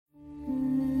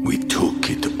We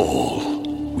took it all.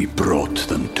 We brought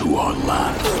them to our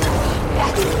land.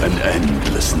 An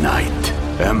endless night,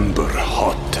 ember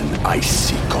hot and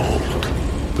icy cold.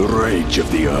 The rage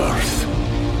of the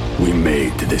earth. We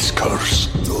made this curse.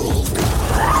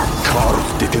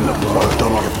 Carved it in the blood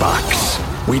on our backs.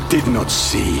 We did not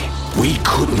see. We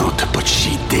could not, but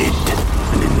she did.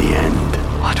 And in the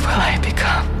end... What will I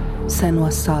become?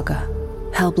 Senua's Saga.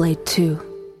 Hellblade 2.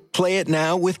 Play it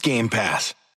now with Game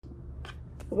Pass.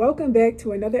 Welcome back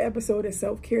to another episode of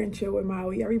Self-Care and Chill with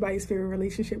Maui, everybody's favorite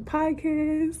relationship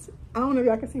podcast. I don't know if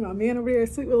y'all can see my man over there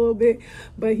asleep a little bit,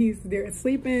 but he's there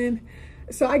sleeping.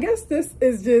 So I guess this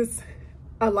is just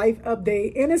a life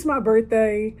update, and it's my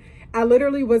birthday. I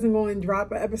literally wasn't going to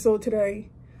drop an episode today.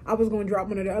 I was going to drop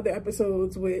one of the other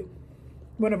episodes with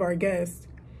one of our guests.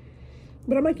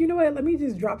 But I'm like, you know what? Let me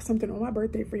just drop something on my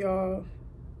birthday for y'all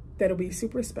that'll be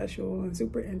super special and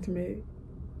super intimate.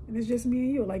 And it's just me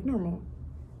and you, like normal.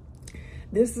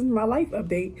 This is my life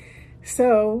update.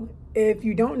 So if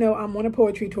you don't know, I'm on a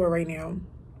poetry tour right now.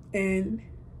 And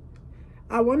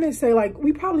I want to say, like,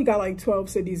 we probably got like 12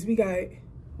 cities. We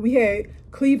had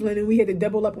Cleveland, and we had to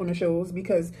double up on the shows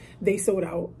because they sold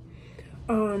out.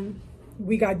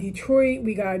 We got Detroit,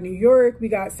 we got New York, we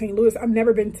got St. Louis. I've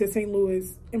never been to St.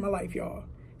 Louis in my life, y'all.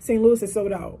 St. Louis is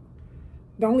sold out.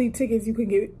 The only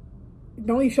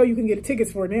show you can get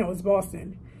tickets for now is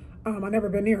Boston. I've never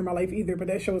been there in my life either, but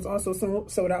that show is also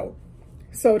sold out.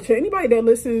 So to anybody that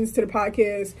listens to the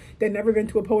podcast that never been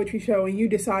to a poetry show and you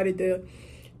decided to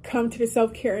come to the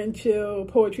Self-Care and Chill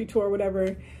poetry tour,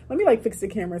 whatever, let me like fix the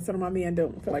camera so my man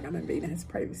don't feel like I'm invading his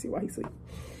privacy while he's sleeping.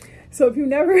 So if you've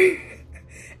never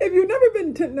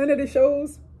been to none of the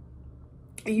shows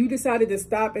and you decided to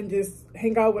stop and just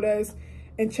hang out with us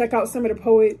and check out some of the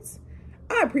poets,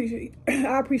 I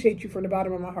appreciate you from the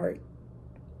bottom of my heart.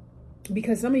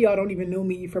 Because some of y'all don't even know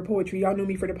me for poetry. Y'all know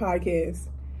me for the podcast.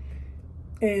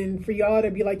 And for y'all to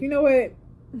be like, you know what?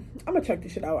 I'm going to check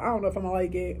this shit out. I don't know if I'm going to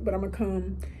like it, but I'm going to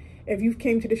come. If you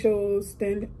came to the shows,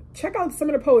 then check out some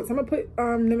of the poets. I'm going to put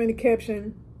them in the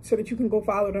caption so that you can go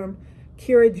follow them.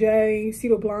 Kira J,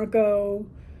 Cito Blanco,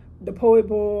 The Poet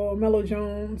Bull, Mello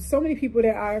Jones. So many people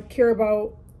that I care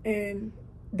about and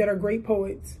that are great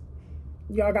poets.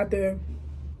 Y'all got to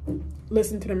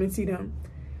listen to them and see them.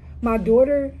 My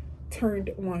daughter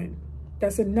turned 1.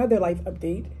 That's another life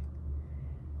update.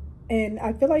 And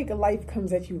I feel like life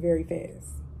comes at you very fast.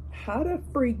 How the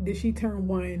freak did she turn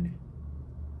 1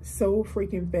 so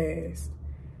freaking fast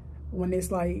when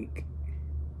it's like,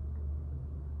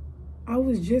 I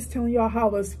was just telling y'all how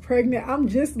I was pregnant. I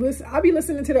be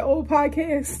listening to the old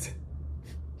podcast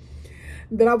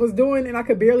that I was doing and I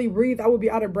could barely breathe. I would be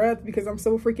out of breath because I'm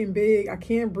so freaking big. I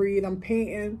can't breathe. I'm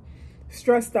panting,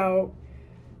 stressed out.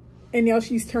 And now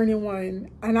she's turning 1.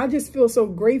 And I just feel so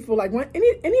grateful. Like when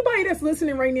anybody that's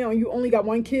listening right now and you only got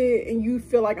one kid and you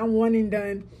feel like I'm one and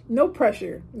done, no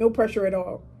pressure at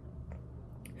all.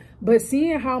 But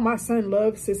seeing how my son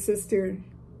loves his sister,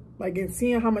 like, and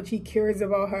seeing how much he cares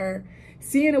about her,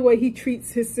 seeing the way he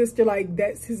treats his sister like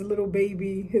that's his little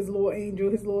baby, his little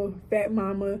angel, his little fat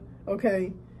mama,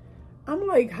 okay? I'm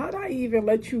like, how'd I even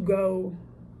let you go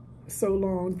so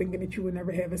long thinking that you would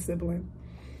never have a sibling?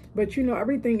 But you know,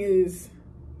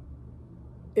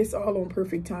 it's all on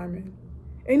perfect timing.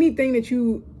 Anything that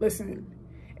you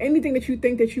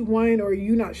think that you want or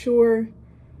you're not sure,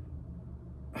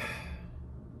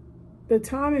 the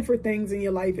timing for things in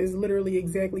your life is literally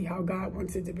exactly how God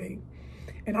wants it to be.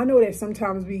 And I know that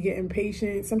sometimes we get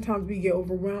impatient, sometimes we get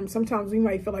overwhelmed, sometimes we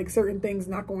might feel like certain things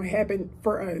not going to happen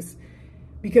for us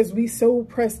because we so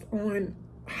pressed on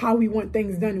how we want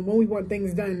things done and when we want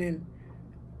things done. And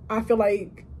I feel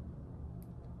like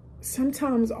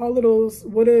sometimes all of those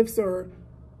what ifs or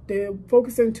the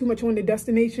focusing too much on the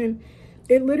destination,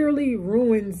 it literally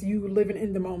ruins you living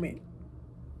in the moment.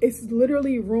 It's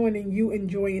literally ruining you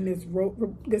enjoying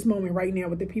this moment right now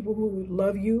with the people who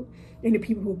love you and the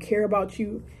people who care about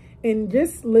you, and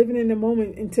just living in the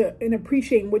moment and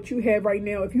appreciating what you have right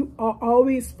now. If you are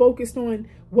always focused on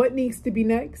what needs to be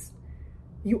next,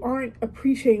 you aren't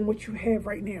appreciating what you have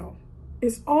right now.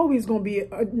 It's always going to be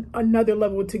another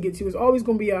level to get to. It's always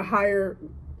going to be a higher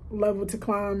level to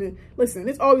climb. And listen,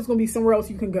 it's always going to be somewhere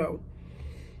else you can go.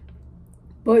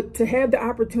 But to have the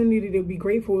opportunity to be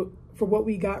grateful for what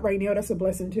we got right now, that's a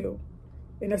blessing too.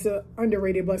 And that's an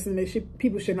underrated blessing that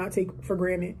people should not take for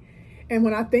granted. And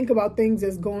when I think about things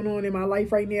that's going on in my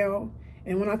life right now,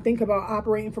 and when I think about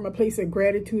operating from a place of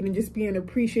gratitude and just being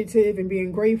appreciative and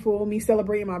being grateful, me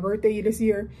celebrating my birthday this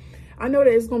year, I know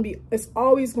that it's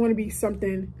always going to be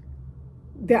something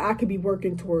that I could be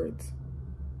working towards.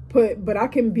 But I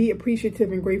can be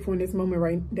appreciative and grateful in this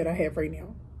moment that I have right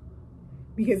now.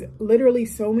 Because literally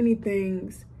so many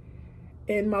things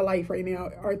in my life right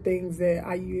now are things that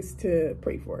I used to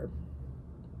pray for.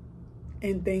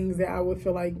 And things that I would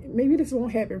feel like, maybe this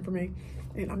won't happen for me.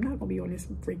 And I'm not going to be on this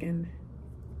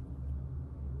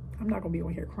I'm not going to be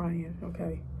on here crying,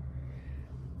 okay?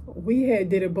 We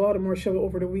did a Baltimore show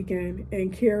over the weekend,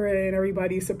 and Kara and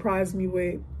everybody surprised me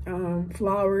with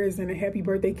flowers and a happy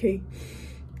birthday cake.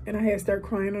 And I had to start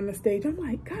crying on the stage. I'm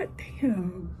like, God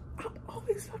damn, I'm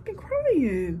always fucking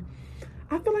crying.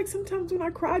 I feel like sometimes when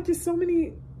I cry, just so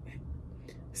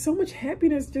much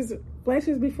happiness just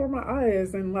flashes before my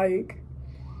eyes. And like,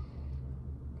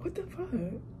 what the fuck?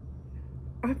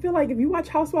 I feel like if you watch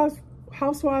Housewives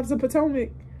of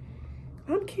Potomac,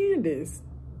 I'm Candace.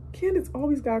 Candace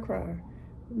always gotta cry.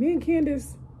 Me and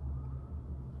Candace,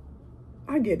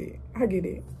 I get it.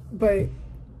 But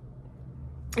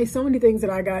it's so many things that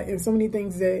I got and so many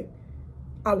things that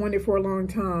I wanted for a long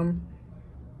time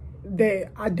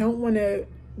that I don't want to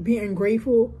be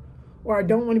ungrateful, or I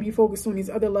don't want to be focused on these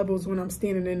other levels when I'm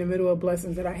standing in the middle of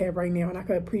blessings that I have right now, and I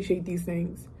could appreciate these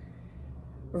things.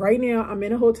 Right now, I'm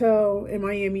in a hotel in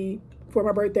Miami for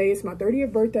my birthday. It's my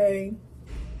 30th birthday.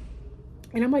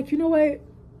 And I'm like, you know what?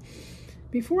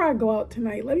 Before I go out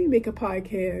tonight, let me make a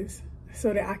podcast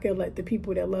so that I can let the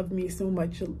people that love me so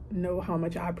much know how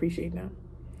much I appreciate them.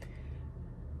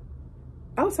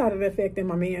 Outside of the fact that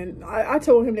my man, I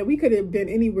told him that we could have been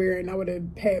anywhere and I would have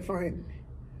had fun.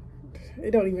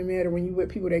 It don't even matter when you with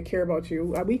people that care about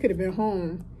you. We could have been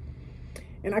home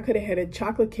and I could have had a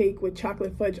chocolate cake with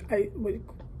chocolate fudge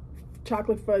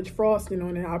frosting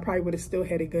on it. I probably would have still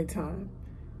had a good time.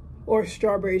 Or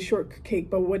strawberry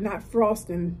shortcake, but with not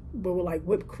frosting, but with like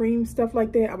whipped cream, stuff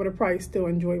like that, I would have probably still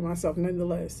enjoyed myself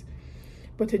nonetheless.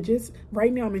 But to just,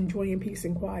 right now I'm enjoying peace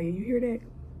and quiet. You hear that?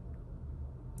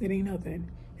 It ain't nothing.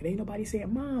 It ain't nobody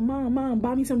saying, Mom,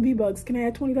 buy me some V-Bucks. Can I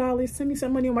add $20? Send me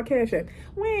some money on my Cash App.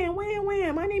 Wham,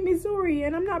 my name is Zuri,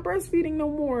 and I'm not breastfeeding no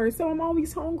more, so I'm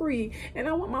always hungry. And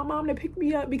I want my mom to pick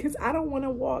me up because I don't want to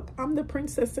walk. I'm the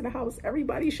princess of the house.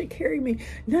 Everybody should carry me.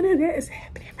 None of that is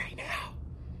happening right now.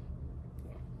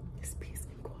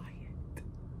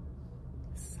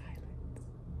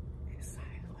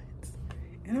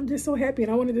 And I'm just so happy,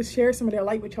 and I wanted to share some of that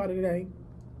light with y'all today.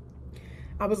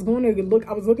 I was looking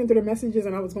through the messages,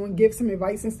 and I was going to give some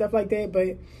advice and stuff like that, but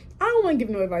I don't want to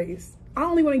give no advice. I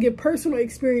only want to give personal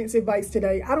experience advice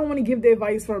today. I don't want to give the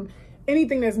advice from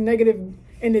anything that's negative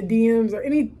in the DMs or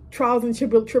any trials and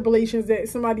tribulations that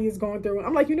somebody is going through.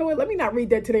 I'm like, you know what? Let me not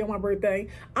read that today on my birthday.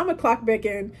 I'm going to clock back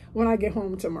in when I get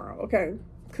home tomorrow, okay?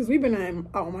 Because we've been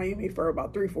out in Miami for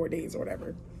about 3-4 days or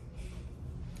whatever.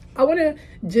 I want to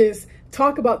just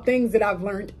talk about things that I've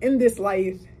learned in this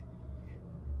life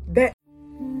that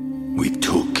we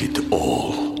took it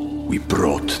all. We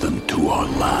brought them to our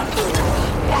land.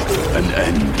 An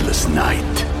endless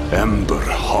night, ember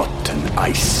hot and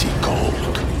icy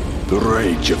cold. The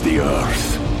rage of the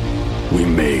earth. We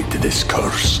made this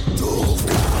curse.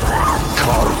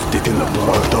 Carved it in the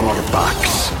blood on our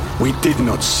backs. We did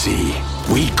not see.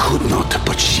 We could not,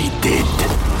 but she did.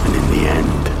 And in the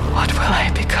end, what will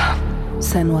I become?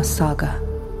 Senua's Saga.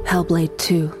 Hellblade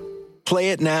 2.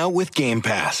 Play it now with Game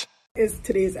Pass. Is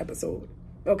today's episode,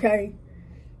 okay?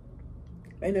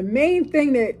 And the main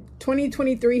thing that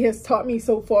 2023 has taught me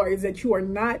so far is that you are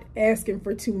not asking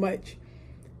for too much.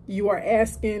 You are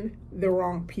asking the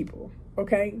wrong people,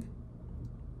 okay?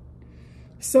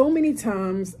 So many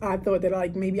times I thought that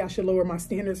like maybe I should lower my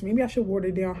standards. Maybe I should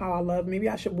water down how I love. Maybe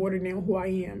I should water down who I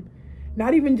am.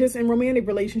 Not even just in romantic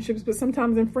relationships, but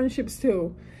sometimes in friendships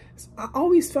too. I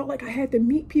always felt like I had to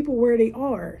meet people where they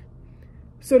are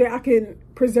so that I can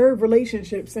preserve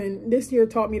relationships. And this year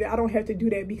taught me that I don't have to do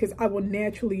that because I will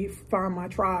naturally find my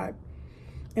tribe.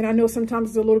 And I know sometimes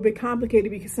it's a little bit complicated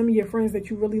because some of your friends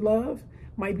that you really love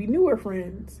might be newer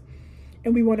friends.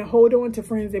 And we want to hold on to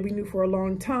friends that we knew for a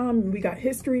long time. And we got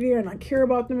history there and I care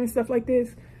about them and stuff like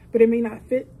this. But it may not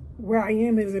fit where I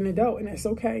am as an adult, and that's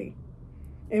okay.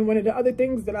 And one of the other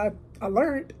things that I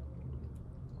learned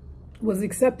was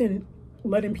accepting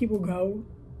letting people go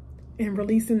and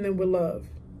releasing them with love.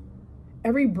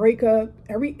 Every breakup,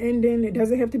 every ending, it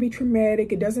doesn't have to be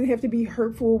traumatic. It doesn't have to be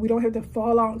hurtful. We don't have to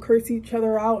fall out and curse each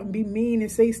other out and be mean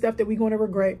and say stuff that we're going to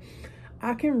regret.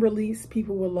 I can release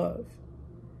people with love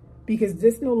because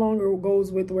this no longer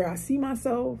goes with where I see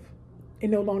myself. It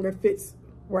no longer fits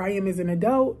where I am as an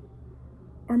adult,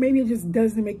 or maybe it just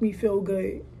doesn't make me feel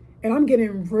good. And I'm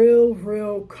getting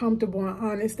real comfortable and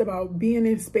honest about being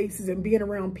in spaces and being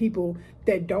around people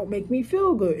that don't make me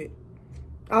feel good.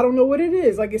 I don't know what it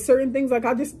is. Like it's certain things like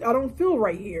I don't feel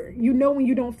right here. You know when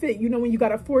you don't fit. You know when you got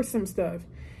to force some stuff.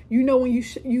 You know when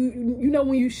you know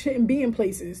when you shouldn't be in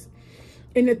places.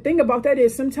 And the thing about that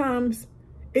is sometimes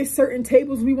it's certain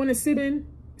tables we want to sit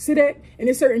at, and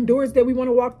it's certain doors that we want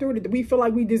to walk through that we feel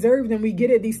like we deserve. And we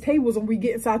get at these tables and we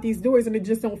get inside these doors and it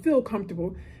just don't feel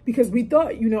comfortable because we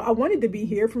thought, I wanted to be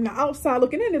here. From the outside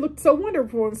looking in, it looked so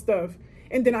wonderful and stuff.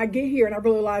 And then I get here and I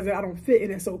realize that I don't fit,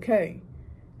 and it's okay.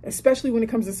 Especially when it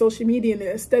comes to social media and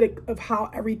the aesthetic of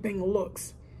how everything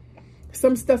looks.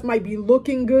 Some stuff might be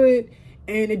looking good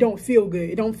and it don't feel good.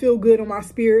 It don't feel good on my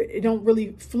spirit. It don't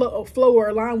really flow or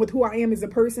align with who I am as a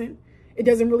person. It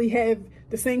doesn't really have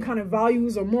the same kind of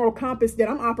values or moral compass that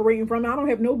I'm operating from. I don't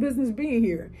have no business being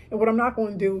here. And what I'm not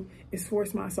going to do is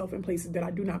force myself in places that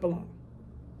I do not belong.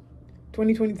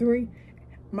 2023,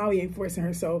 Maui ain't forcing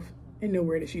herself in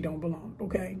nowhere that she don't belong,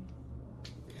 okay?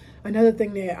 Another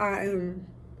thing that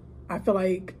I feel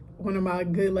like one of my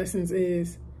good lessons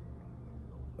is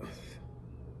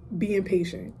being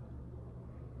patient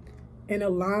and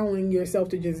allowing yourself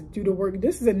to just do the work.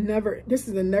 This is a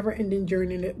never-ending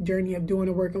journey of doing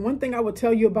the work. And one thing I would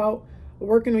tell you about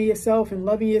working on yourself and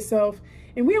loving yourself,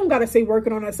 and we don't gotta say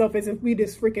working on ourselves as if we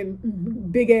this freaking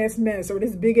big ass mess or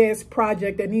this big ass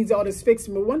project that needs all this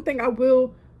fixing. But one thing I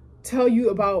will tell you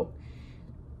about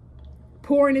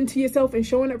pouring into yourself and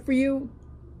showing up for you,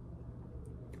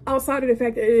 outside of the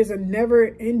fact that it is a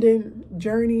never-ending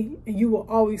journey and you will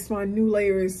always find new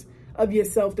layers of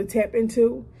yourself to tap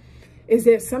into, is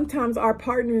that sometimes our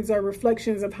partners are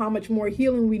reflections of how much more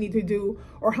healing we need to do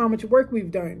or how much work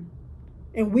we've done.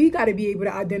 And we got to be able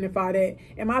to identify that.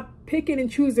 Am I picking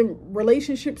and choosing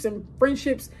relationships and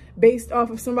friendships based off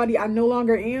of somebody I no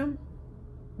longer am?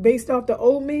 Based off the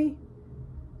old me?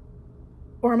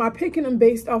 Or am I picking them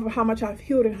based off of how much I've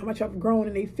healed and how much I've grown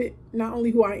and they fit not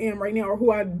only who I am right now or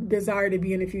who I desire to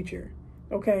be in the future?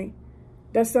 Okay?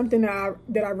 That's something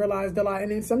that I realized a lot.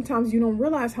 And then sometimes you don't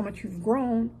realize how much you've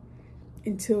grown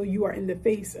until you are in the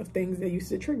face of things that used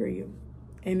to trigger you.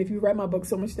 And if you read my book,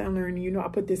 So Much to Unlearn, I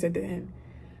put this at the end.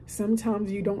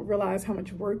 Sometimes you don't realize how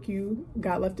much work you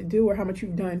got left to do or how much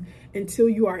you've done until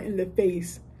you are in the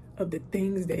face of the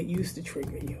things that used to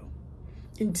trigger you.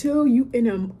 Until you in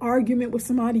an argument with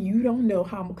somebody, you don't know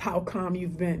how calm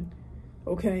you've been.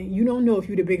 Okay? You don't know if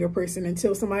you're the bigger person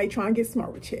until somebody try and get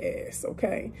smart with your ass.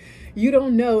 Okay? You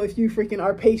don't know if you freaking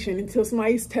are patient until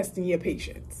somebody's testing your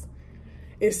patience.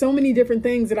 It's so many different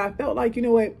things that I felt like,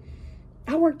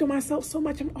 I worked on myself so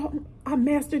much. I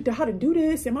mastered how to do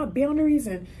this and my boundaries.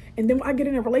 And then I get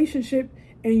in a relationship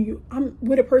and I'm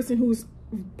with a person whose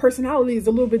personality is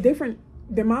a little bit different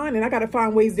than mine. And I got to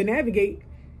find ways to navigate.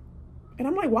 And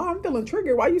I'm like, wow, I'm feeling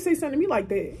triggered. Why you say something to me like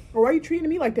that? Or why you treating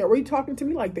me like that? Or why you talking to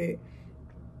me like that?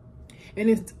 And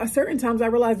it's at certain times I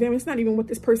realize, damn, it's not even what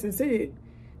this person said.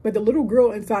 But the little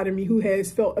girl inside of me who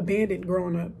has felt abandoned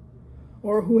growing up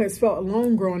or who has felt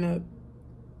alone growing up,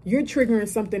 you're triggering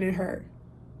something in her.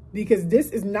 Because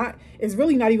it's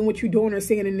really not even what you're doing or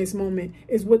saying in this moment.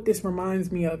 It's what this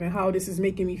reminds me of and how this is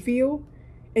making me feel.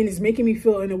 And it's making me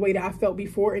feel in a way that I felt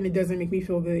before, and it doesn't make me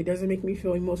feel good. It doesn't make me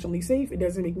feel emotionally safe. It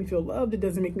doesn't make me feel loved. It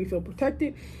doesn't make me feel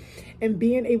protected. And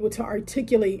being able to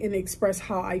articulate and express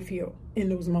how I feel in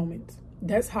those moments.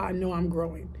 That's how I know I'm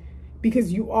growing.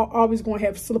 Because you are always going to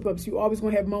have slip-ups. You always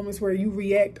going to have moments where you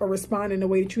react or respond in a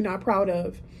way that you're not proud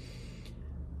of.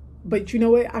 But you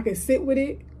know what? I can sit with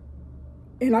it.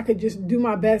 And I could just do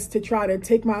my best to try to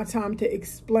take my time to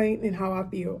explain and how I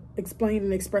feel. Explain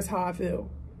and express how I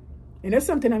feel. And that's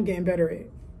something I'm getting better at.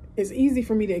 It's easy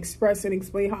for me to express and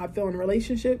explain how I feel in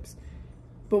relationships.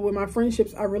 But with my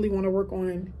friendships, I really want to work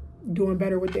on doing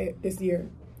better with that this year.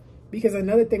 Because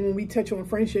another thing, when we touch on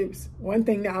friendships, one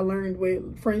thing that I learned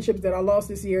with friendships that I lost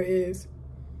this year is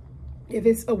if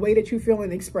it's a way that you feel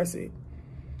and express it.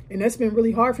 And that's been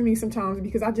really hard for me sometimes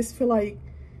because I just feel like,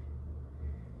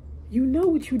 you know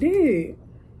what you did.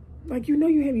 Like, you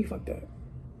had me fucked up.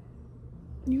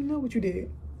 You know what you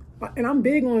did. And I'm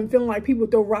big on feeling like people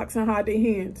throw rocks and hide their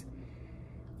hands.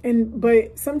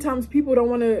 But sometimes people don't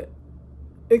want to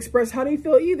express how they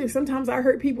feel either. Sometimes I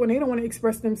hurt people and they don't want to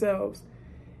express themselves.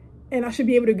 And I should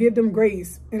be able to give them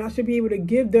grace. And I should be able to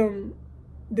give them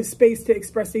the space to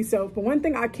express themselves. But one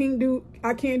thing I can't do,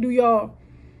 y'all,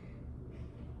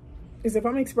 is if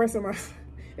I'm expressing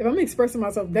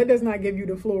myself, that does not give you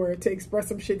the floor to express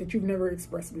some shit that you've never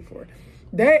expressed before.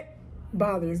 That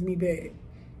bothers me bad.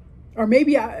 Or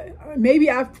maybe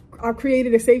I've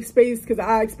created a safe space because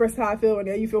I express how I feel and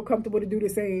now you feel comfortable to do the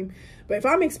same. But if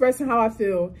I'm expressing how I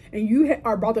feel and you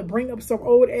are about to bring up some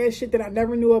old ass shit that I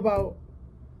never knew about,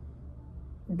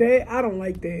 that I don't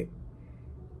like that.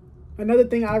 Another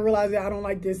thing I realized that I don't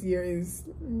like this year is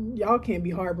y'all can't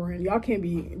be harboring. Y'all can't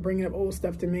be bringing up old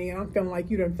stuff to me and I'm feeling like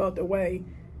you done felt the way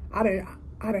I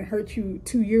didn't hurt you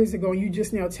 2 years ago and you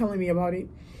just now telling me about it.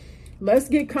 Let's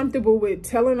get comfortable with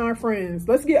telling our friends.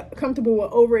 Let's get comfortable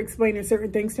with over-explaining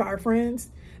certain things to our friends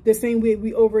the same way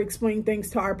we over-explain things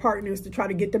to our partners to try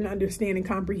to get them to understand and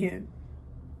comprehend.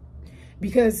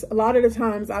 Because a lot of the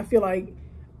times I feel like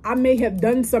I may have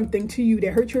done something to you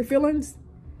that hurt your feelings,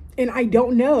 and I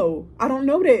don't know. I don't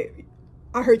know that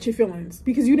I hurt your feelings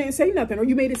because you didn't say nothing or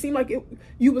you made it seem like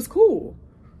you was cool.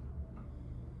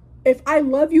 If I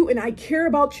love you and I care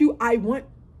about you, I want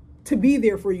to be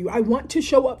there for you. I want to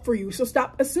show up for you. So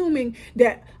stop assuming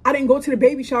that I didn't go to the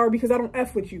baby shower because I don't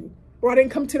F with you, or I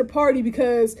didn't come to the party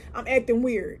because I'm acting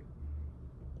weird.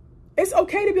 It's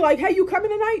okay to be like, hey, you coming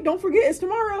tonight? Don't forget, it's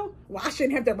tomorrow. Well, I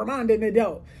shouldn't have to remind an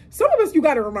adult. Some of us, you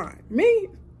got to remind. Me,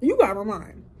 you got to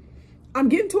remind. I'm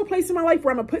getting to a place in my life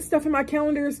where I'm going to put stuff in my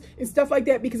calendars and stuff like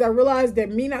that because I realize that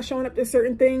me not showing up to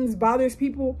certain things bothers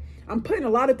people. I'm putting a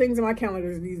lot of things in my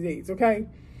calendars these days, okay?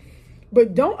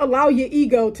 But don't allow your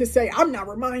ego to say, I'm not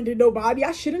reminding nobody.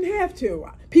 I shouldn't have to.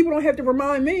 People don't have to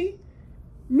remind me.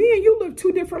 Me and you live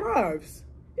two different lives.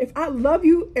 If I love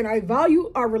you and I value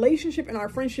our relationship and our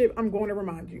friendship, I'm going to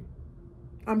remind you.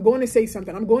 I'm going to say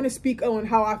something. I'm going to speak on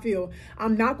how I feel.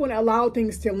 I'm not going to allow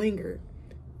things to linger.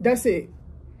 That's it.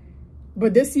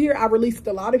 But this year, I released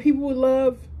a lot of people with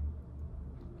love.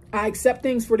 I accept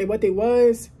things for what they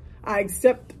was. I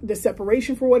accept the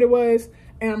separation for what it was.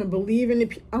 And I'm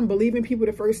believing people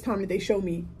the first time that they show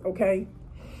me, okay?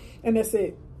 And that's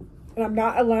it. And I'm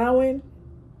not allowing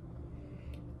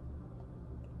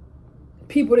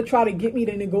people to try to get me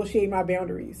to negotiate my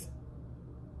boundaries.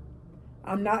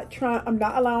 I'm not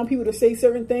allowing people to say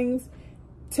certain things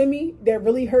to me that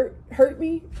really hurt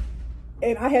me.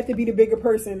 And I have to be the bigger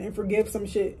person and forgive some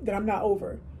shit that I'm not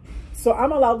over. So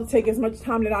I'm allowed to take as much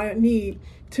time that I need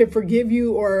to forgive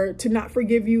you or to not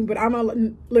forgive you. But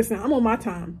listen, I'm on my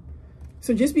time.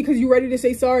 So just because you're ready to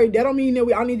say sorry, that don't mean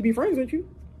that I need to be friends with you.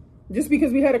 Just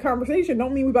because we had a conversation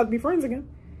don't mean we're about to be friends again.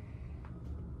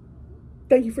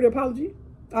 Thank you for the apology.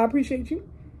 I appreciate you.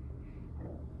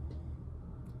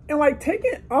 And like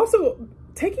taking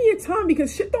your time,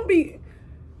 because shit don't be...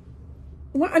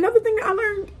 Another thing that I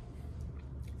learned,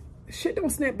 shit don't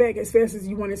snap back as fast as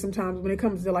you want it sometimes when it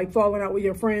comes to like falling out with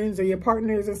your friends or your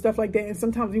partners and stuff like that. And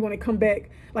sometimes you want to come back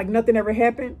like nothing ever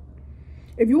happened.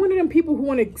 If you're one of them people who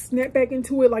want to snap back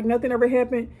into it like nothing ever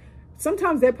happened,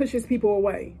 sometimes that pushes people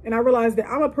away. And I realize that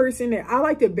I'm a person that I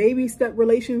like to baby step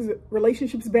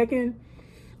relationships back in.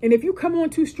 And if you come on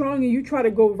too strong and you try to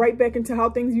go right back into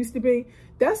how things used to be,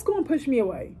 that's going to push me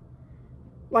away.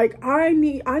 Like I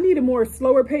need a more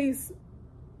slower pace.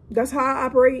 That's how I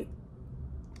operate.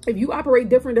 If you operate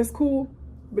different, that's cool.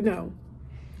 But no,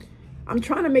 I'm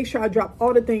trying to make sure I drop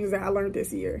all the things that I learned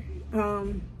this year.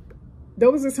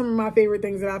 Those are some of my favorite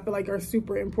things that I feel like are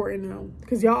super important now.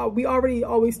 Because we already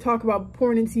always talk about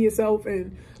pouring into yourself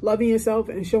and loving yourself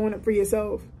and showing up for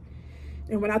yourself.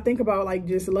 And when I think about like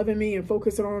just loving me and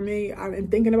focusing on me, I'm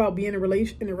thinking about being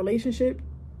in a relationship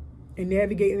and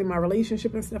navigating in my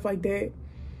relationship and stuff like that.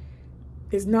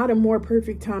 It's not a more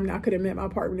perfect time that I could have met my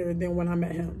partner than when I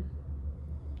met him.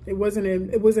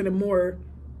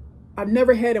 I've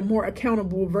never had a more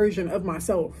accountable version of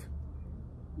myself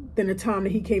than the time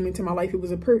that he came into my life. It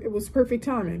was perfect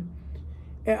timing.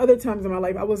 At other times in my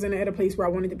life, I wasn't at a place where I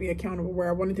wanted to be accountable, where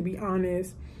I wanted to be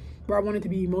honest, where I wanted to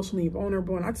be emotionally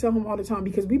vulnerable. And I tell him all the time,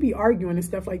 because we be arguing and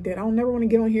stuff like that. I don't never want to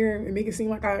get on here and make it seem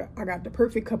like I got the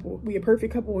perfect couple. We a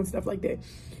perfect couple and stuff like that.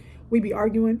 We be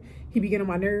arguing. He be getting on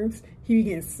my nerves. He be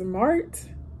getting smart.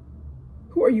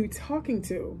 Who are you talking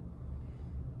to?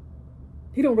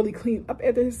 He don't really clean up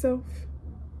after himself.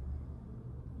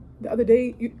 The other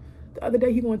day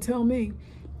he gonna tell me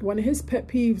one of his pet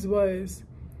peeves was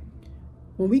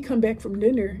when we come back from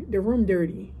dinner, the room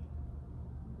dirty.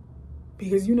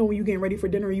 Because you know when you getting ready for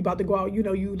dinner, you about to go out, you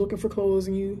know you looking for clothes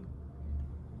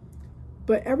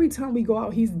but every time we go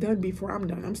out, he's done before I'm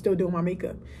done. I'm still doing my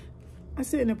makeup. I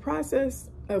said, in the process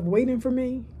of waiting for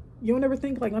me, you don't ever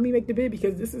think like, let me make the bed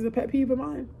because this is a pet peeve of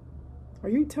mine. Are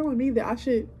you telling me that I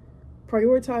should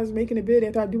prioritize making a bed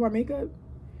after I do my makeup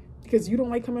because you don't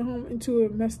like coming home into a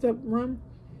messed up room,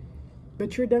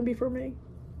 but you're done before me?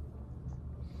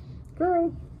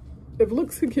 Girl, if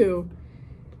looks could kill,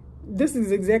 this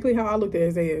is exactly how I looked at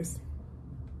his ass.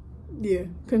 Yeah,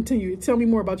 continue. Tell me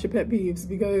more about your pet peeves,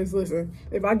 because listen,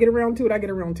 if I get around to it, I get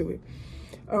around to it.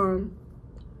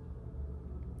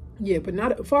 Yeah, but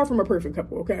not far from a perfect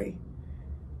couple, okay?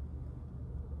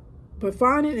 But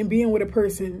finding and being with a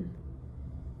person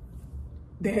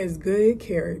that has good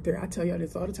character. I tell y'all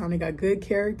this all the time. They got good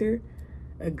character,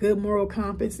 a good moral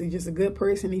compass. They're just a good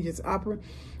person. They just operate.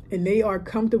 And they are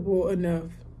comfortable enough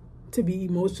to be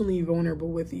emotionally vulnerable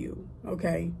with you,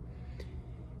 okay?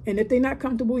 And if they're not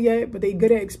comfortable yet, but they're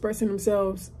good at expressing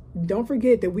themselves, don't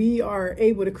forget that we are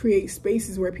able to create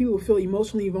spaces where people feel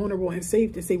emotionally vulnerable and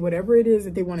safe to say whatever it is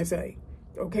that they want to say,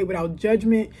 okay? Without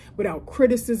judgment, without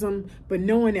criticism, but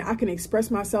knowing that I can express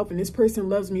myself and this person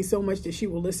loves me so much that she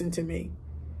will listen to me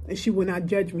and she will not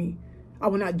judge me. I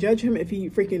will not judge him if he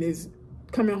freaking is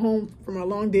coming home from a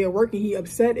long day of work and he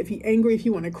upset, if he angry, if he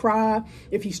want to cry,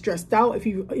 if he's stressed out,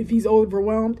 if he's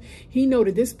overwhelmed. He know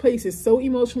that this place is so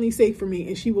emotionally safe for me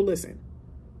and she will listen.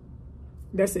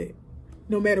 That's it.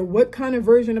 No matter what kind of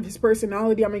version of his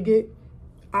personality I'm going to get,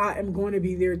 I am going to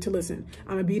be there to listen.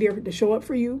 I'm going to be there to show up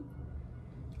for you.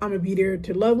 I'm going to be there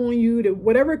to love on you, to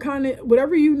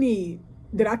whatever you need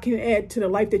that I can add to the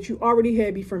life that you already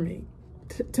had before me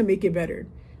to make it better.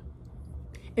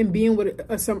 And being with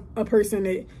a person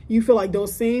that you feel like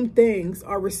those same things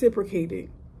are reciprocated.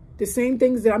 The same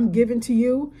things that I'm giving to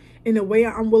you in the way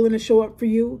I'm willing to show up for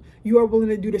you, you are willing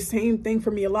to do the same thing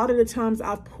for me. A lot of the times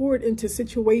I've poured into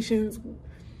situations.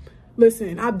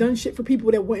 Listen, I've done shit for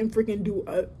people that wouldn't freaking do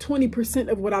 20%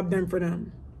 of what I've done for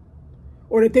them.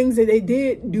 Or the things that they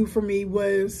did do for me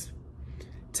was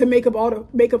to make up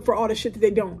for all the shit that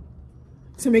they don't.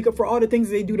 To make up for all the things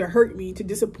that they do to hurt me, to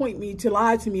disappoint me, to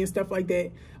lie to me and stuff like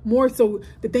that. More so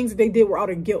the things that they did were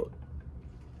out of guilt.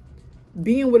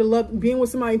 Being with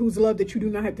somebody who's loved that you do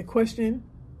not have to question.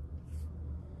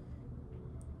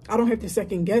 I don't have to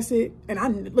second guess it.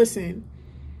 And listen,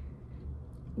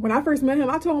 when I first met him,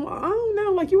 I told him, I don't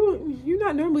know, like you're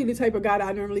not normally the type of guy that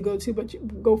I normally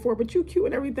go for, but you cute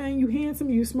and everything. You handsome,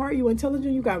 you smart, you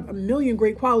intelligent, you got a million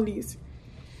great qualities.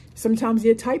 Sometimes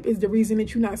your type is the reason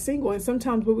that you're not single. And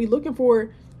sometimes what we're looking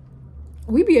for,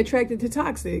 we be attracted to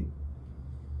toxic.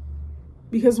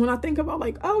 Because when I think about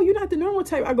like, oh, you're not the normal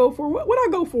type I go for. What I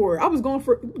go for? I was going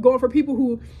for people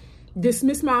who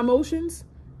dismiss my emotions,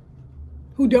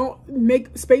 who don't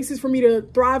make spaces for me to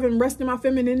thrive and rest in my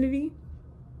femininity,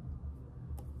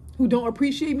 who don't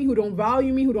appreciate me, who don't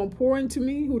value me, who don't pour into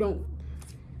me, who don't.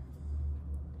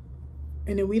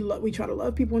 And then we try to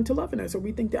love people into loving us, or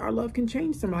we think that our love can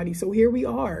change somebody. So here we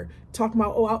are talking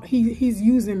about, oh, he's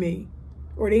using me,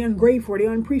 or they ungrateful, or they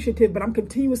unappreciative, but I'm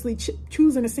continuously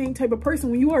choosing the same type of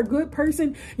person. When you are a good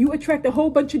person, you attract a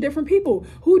whole bunch of different people.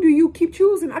 Who do you keep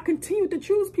choosing? I continue to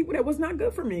choose people that was not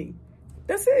good for me.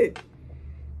 That's it.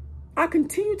 I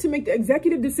continue to make the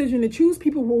executive decision to choose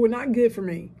people who were not good for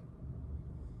me.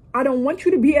 I don't want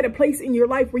you to be at a place in your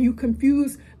life where you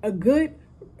confuse a good,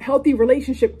 healthy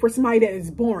relationship for somebody that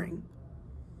is boring.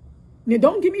 Now,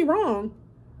 don't get me wrong.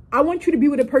 I want you to be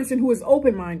with a person who is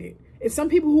open-minded. It's some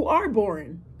people who are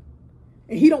boring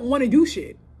and he don't want to do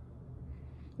shit.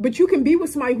 But you can be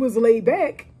with somebody who is laid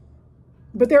back,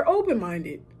 but they're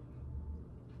open-minded.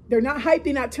 They're not hyped,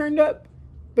 they're not turned up,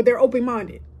 but they're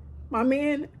open-minded. My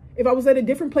man, if I was at a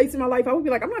different place in my life, I would be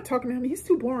like, I'm not talking to him. He's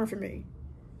too boring for me.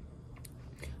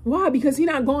 Why? Because he's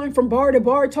not going from bar to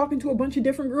bar talking to a bunch of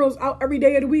different girls out every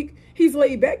day of the week. He's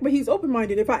laid back, but he's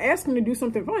open-minded. If I ask him to do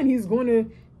something fun, he's going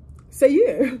to say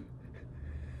yeah.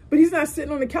 But he's not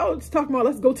sitting on the couch talking about,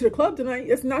 let's go to the club tonight.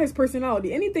 That's not his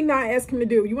personality. Anything that I ask him to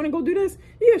do, you want to go do this?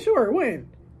 Yeah, sure, when?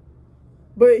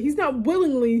 But he's not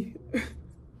willingly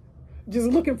just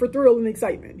looking for thrill and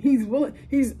excitement.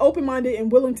 He's open-minded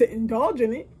and willing to indulge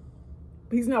in it.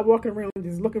 But he's not walking around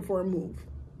just looking for a move.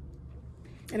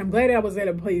 And I'm glad I was at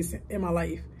a place in my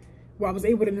life where I was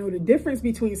able to know the difference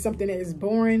between something that is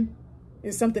boring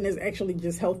and something that's actually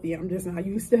just healthy. I'm just not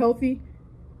used to healthy,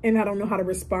 and I don't know how to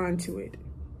respond to it.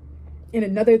 And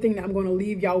another thing that I'm going to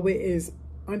leave y'all with is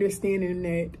understanding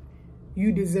that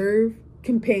you deserve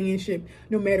companionship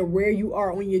no matter where you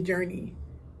are on your journey.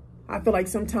 I feel like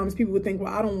sometimes people would think,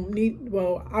 well, I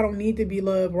don't need to be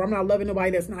loved, or I'm not loving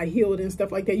nobody that's not healed and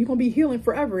stuff like that. You're going to be healing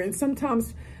forever. And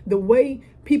sometimes the way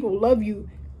people love you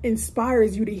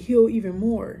inspires you to heal even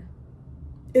more.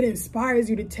 It inspires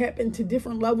you to tap into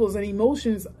different levels and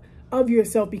emotions of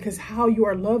yourself because how you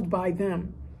are loved by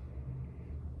them.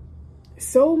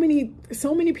 So many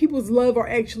people's love are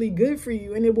actually good for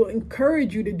you, and it will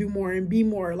encourage you to do more and be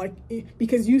more, like,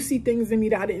 because you see things in me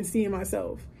that I didn't see in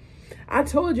myself. I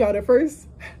told y'all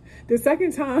the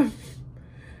second time,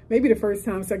 maybe the first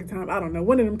time, second time, I don't know.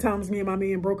 One of them times me and my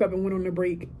man broke up and went on a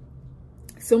break.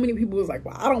 So many people was like,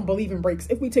 well, I don't believe in breaks.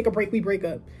 If we take a break, we break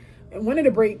up. And one of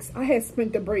the breaks, I had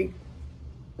spent the break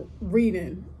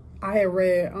reading. I had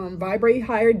read Vibrate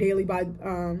Higher Daily by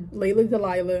Layla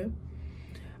Delilah.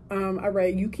 I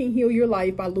read You Can Heal Your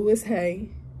Life by Louise Hay.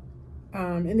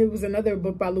 And it was another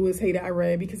book by Louise Hay that I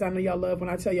read because I know y'all love when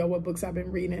I tell y'all what books I've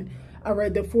been reading. I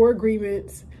read The 4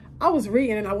 Agreements. I was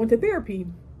reading and I went to therapy.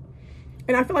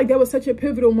 And I feel like that was such a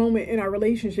pivotal moment in our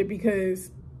relationship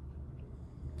because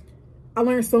I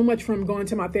learned so much from going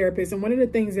to my therapist. And one of the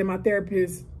things that my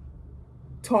therapist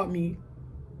taught me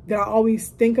that I always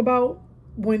think about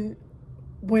when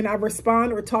I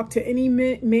respond or talk to any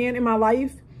man in my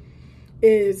life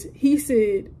is, he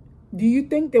said, do you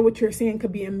think that what you're saying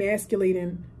could be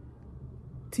emasculating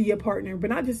to your partner, but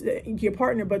not just your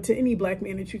partner, but to any black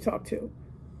man that you talk to?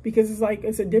 Because it's like,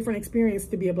 it's a different experience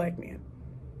to be a black man.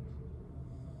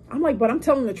 I'm like, but I'm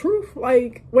telling the truth.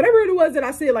 Like, whatever it was that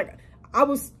I said, like, I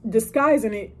was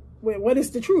disguising it with what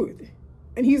is the truth.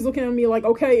 And he's looking at me like,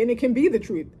 okay, and it can be the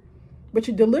truth, but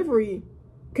your delivery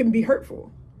can be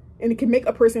hurtful and it can make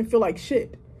a person feel like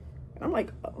shit. And I'm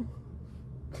like, oh.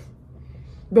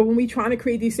 But when we trying to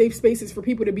create these safe spaces for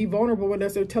people to be vulnerable with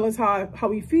us or tell us how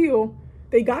we feel,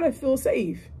 they gotta feel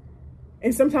safe.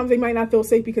 And sometimes they might not feel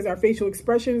safe because our facial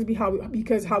expressions,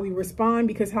 because how we respond,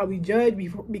 because how we judge,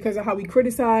 because of how we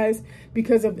criticize,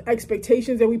 because of the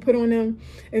expectations that we put on them.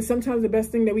 And sometimes the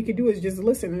best thing that we could do is just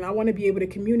listen. And I want to be able to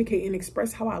communicate and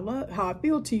express how I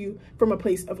feel to you from a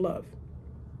place of love.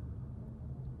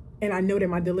 And I know that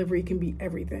my delivery can be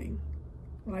everything.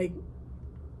 Like,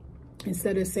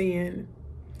 instead of saying,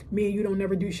 me and you don't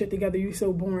never do shit together, you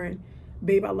so boring.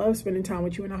 Babe, I love spending time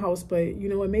with you in the house, but you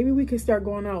know what? Maybe we could start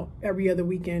going out every other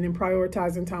weekend and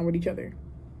prioritizing time with each other.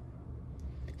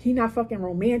 He not fucking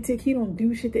romantic. He don't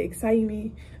do shit to excite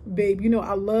me. Babe, you know,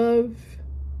 I love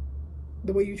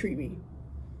the way you treat me.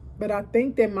 But I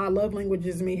think that my love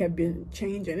languages may have been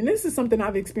changing. And this is something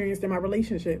I've experienced in my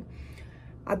relationship.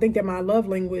 I think that my love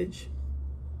language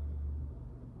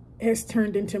has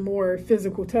turned into more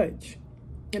physical touch.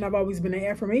 And I've always been an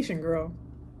affirmation girl.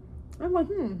 I'm like,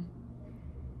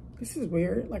 this is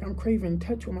weird. Like, I'm craving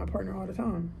touch with my partner all the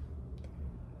time.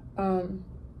 And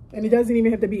it doesn't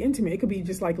even have to be intimate. It could be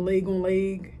just like leg on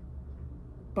leg,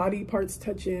 body parts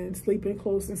touching, sleeping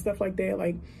close and stuff like that.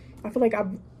 Like, I feel like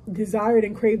I've desired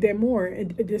and craved that more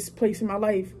at this place in my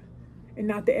life and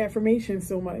not the affirmation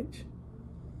so much.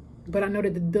 But I know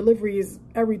that the delivery is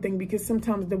everything, because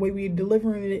sometimes the way we're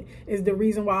delivering it is the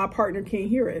reason why our partner can't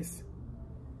hear us.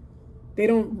 They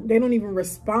don't even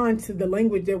respond to the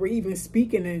language that we're even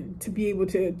speaking in to be able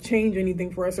to change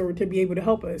anything for us or to be able to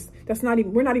help us.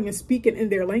 We're not even speaking in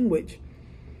their language.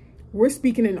 We're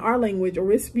speaking in our language, or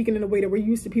we're speaking in a way that we're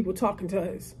used to people talking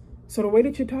to us. So the way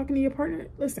that you're talking to your partner,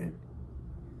 listen.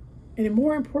 And then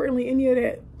more importantly, any of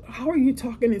that, how are you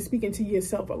talking and speaking to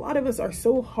yourself? A lot of us are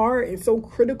so hard and so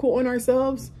critical on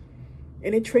ourselves,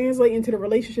 and it translates into the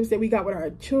relationships that we got with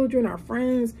our children, our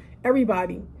friends,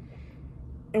 everybody.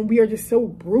 And we are just so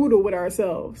brutal with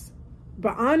ourselves.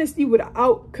 But honesty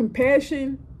without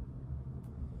compassion,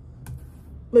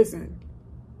 listen,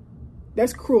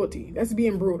 that's cruelty. That's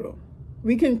being brutal.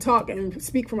 We can talk and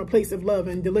speak from a place of love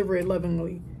and deliver it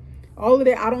lovingly. All of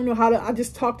that, I don't know how to, I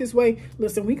just talk this way.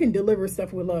 Listen, we can deliver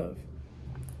stuff with love.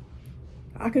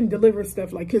 I can deliver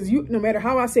stuff like, because no matter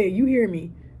how I say it, you hear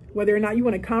me. Whether or not you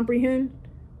want to comprehend,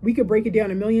 we could break it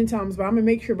down 1,000,000 times, but I'm going to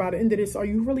make sure by the end of this, are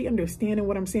you really understanding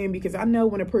what I'm saying? Because I know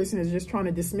when a person is just trying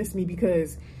to dismiss me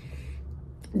because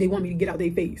they want me to get out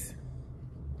their face.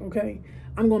 Okay?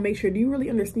 I'm going to make sure, do you really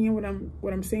understand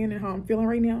what I'm saying and how I'm feeling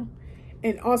right now?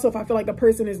 And also, if I feel like a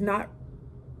person is not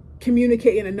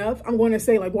communicating enough, I'm going to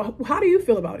say, like, well, how do you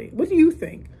feel about it? What do you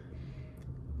think?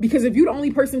 Because if you're the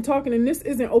only person talking, and this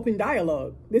isn't open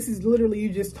dialogue, this is literally you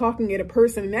just talking at a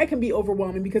person, and that can be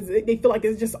overwhelming because they feel like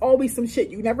it's just always some shit.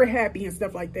 You're never happy and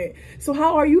stuff like that. So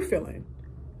how are you feeling?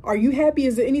 Are you happy?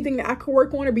 Is there anything that I could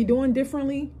work on or be doing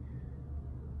differently?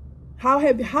 How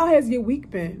has your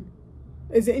week been?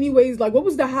 Is there any ways, like, what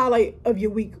was the highlight of your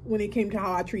week when it came to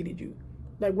how I treated you?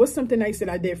 Like, what's something nice that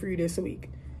I did for you this week?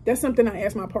 That's something I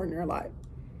ask my partner a lot.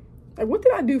 Like, what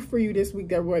did I do for you this week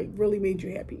that really made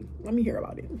you happy? Let me hear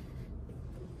about it.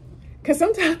 Because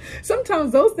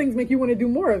sometimes those things make you want to do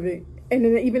more of it. And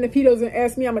then even if he doesn't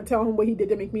ask me, I'm going to tell him what he did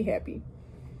to make me happy.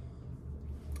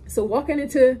 So walking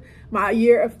into my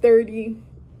year of 30,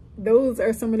 those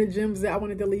are some of the gems that I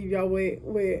wanted to leave y'all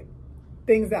with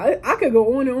things that I could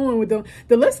go on and on with them.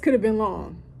 The list could have been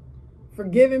long.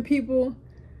 Forgiving people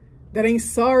that ain't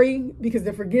sorry, because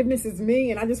the forgiveness is me,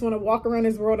 and I just want to walk around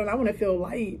this world and I want to feel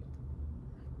light.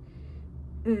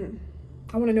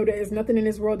 I want to know that there's nothing in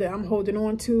this world that I'm holding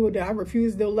on to, that I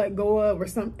refuse to let go of, or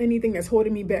anything that's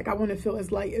holding me back. I want to feel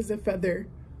as light as a feather.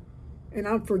 And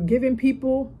I'm forgiving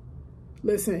people.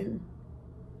 Listen,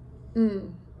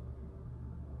 I'm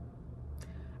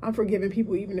forgiving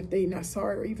people even if they're not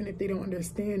sorry, or even if they don't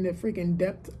understand the freaking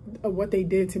depth of what they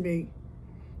did to me.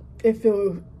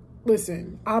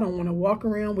 Listen, I don't want to walk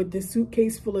around with this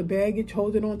suitcase full of baggage,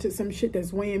 holding on to some shit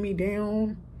that's weighing me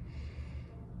down.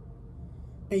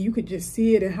 And you could just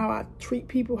see it in how I treat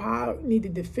people, how I need to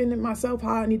defend myself,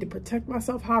 how I need to protect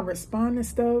myself, how I respond to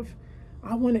stuff.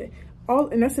 I want to all,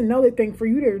 and that's another thing for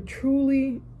you to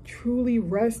truly, truly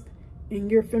rest in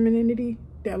your femininity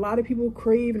that a lot of people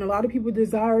crave and a lot of people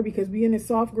desire, because we in the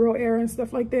soft girl era and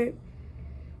stuff like that.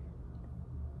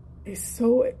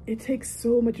 It takes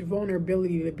so much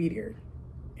vulnerability to be there.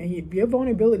 And your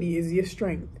vulnerability is your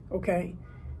strength, okay?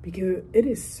 Because it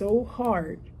is so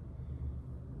hard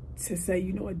to say,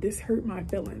 you know what, this hurt my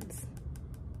feelings.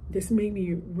 This made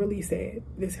me really sad.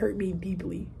 This hurt me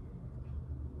deeply.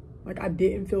 Like, I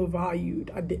didn't feel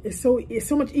valued. It's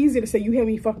so much easier to say you had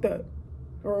me fucked up,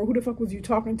 or who the fuck was you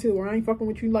talking to, or I ain't fucking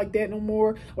with you like that no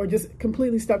more, or just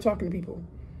completely stop talking to people.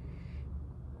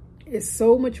 It's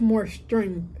so much more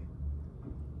strength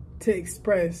to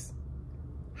express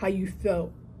how you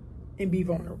felt and be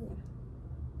vulnerable.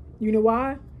 You know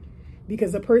why?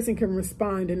 Because a person can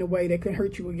respond in a way that can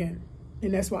hurt you again.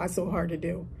 And that's why it's so hard to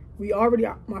do.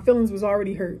 My feelings was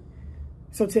already hurt.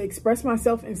 So to express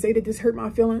myself and say that this hurt my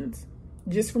feelings,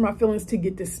 just for my feelings to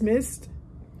get dismissed,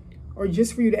 or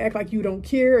just for you to act like you don't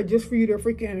care, or just for you to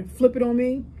freaking flip it on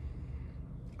me,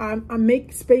 I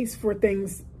make space for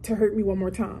things to hurt me one more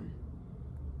time.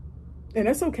 And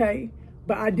that's okay,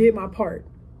 but I did my part.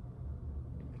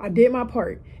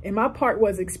 And my part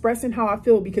was expressing how I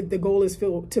feel, because the goal is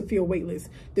to feel weightless.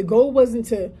 The goal wasn't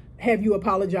to have you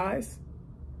apologize.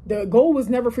 The goal was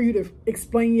never for you to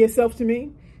explain yourself to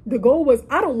me. The goal was,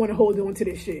 I don't want to hold on to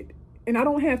this shit, and I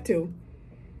don't have to.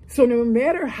 So no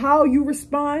matter how you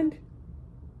respond,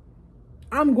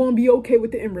 I'm going to be okay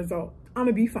with the end result. I'm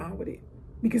going to be fine with it,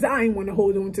 because I ain't want to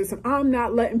hold on to some. I'm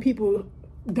not letting people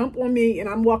dump on me and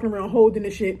I'm walking around holding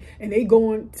the shit and they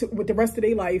going with the rest of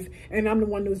their life, and I'm the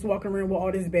one who's walking around with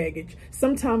all this baggage.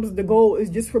 Sometimes the goal is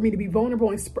just for me to be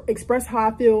vulnerable and express how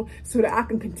I feel, so that I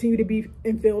can continue to be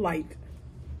and feel light.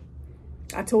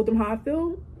 I told them how I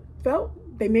felt.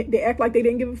 They act like they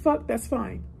didn't give a fuck. That's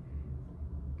fine.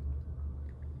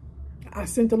 I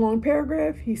sent a long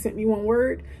paragraph. He sent me one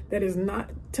word. That is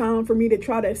not time for me to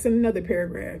try to send another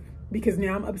paragraph, because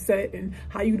now I'm upset. And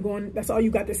how you going? That's all you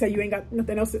got to say. You ain't got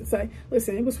nothing else to say.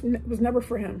 Listen, it was never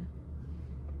for him.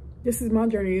 This is my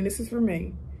journey, and this is for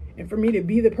me. And for me to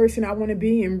be the person I want to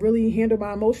be and really handle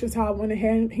my emotions how I want to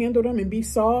handle them, and be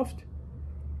soft,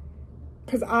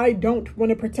 because I don't want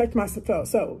to protect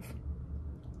myself.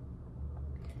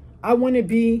 I want to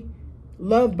be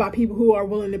loved by people who are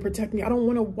willing to protect me. I don't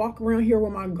want to walk around here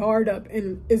with my guard up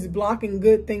and is blocking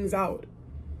good things out.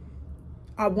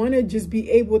 I want to just be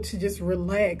able to just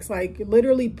relax, like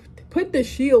literally put the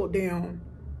shield down,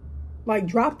 like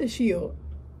drop the shield.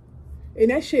 And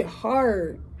that shit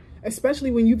hard, especially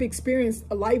when you've experienced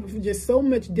a life of just so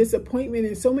much disappointment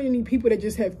and so many people that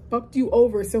just have fucked you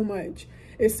over so much.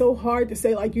 It's so hard to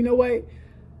say, like, you know what?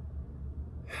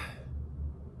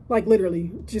 Like,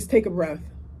 literally, just take a breath.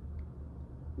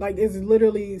 Like, it's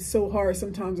literally so hard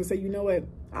sometimes to say, you know what?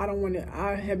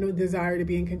 I have no desire to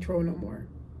be in control no more.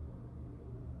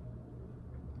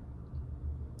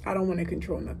 I don't want to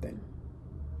control nothing.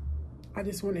 I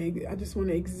just want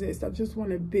to exist. I just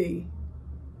want to be.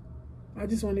 I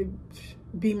just want to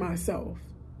be myself.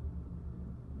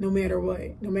 No matter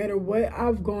what. No matter what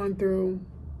I've gone through.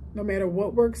 No matter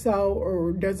what works out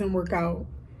or doesn't work out.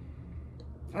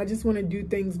 I just want to do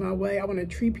things my way. I want to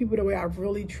treat people the way I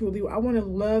really, truly, I want to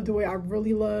love the way I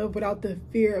really love, without the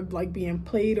fear of like being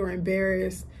played or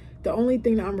embarrassed. The only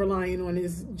thing that I'm relying on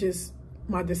is just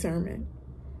my discernment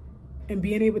and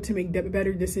being able to make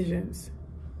better decisions,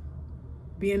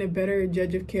 being a better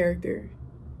judge of character,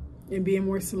 and being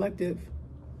more selective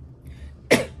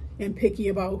and picky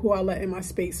about who I let in my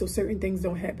space, so certain things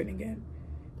don't happen again.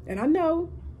 And I know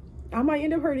I might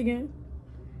end up hurt again.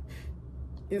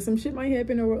 And some shit might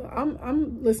happen, or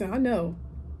listen, I know.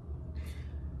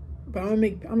 But I'm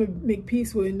gonna make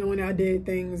peace with knowing I did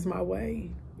things my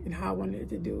way and how I wanted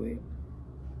to do it.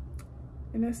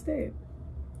 And that's that.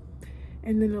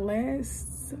 And then the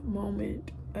last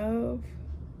moment of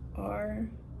our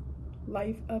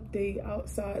life update,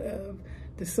 outside of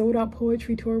the sold out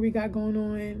poetry tour we got going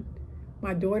on,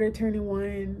 my daughter turning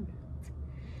 1,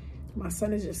 my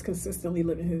son is just consistently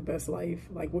living his best life.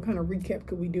 Like, what kind of recap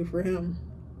could we do for him?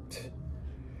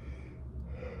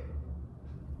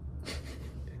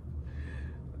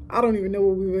 I don't even know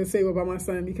what we would say about my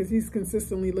son, because he's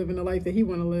consistently living the life that he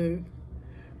want to live.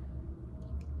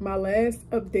 My last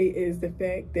update is the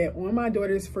fact that on my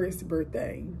daughter's first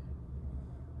birthday,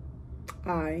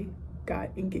 I got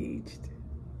engaged.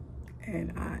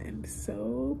 And I am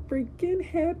so freaking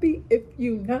happy. If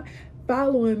you not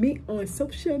following me on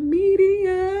social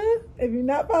media. If you're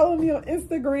not following me on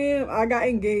Instagram, I got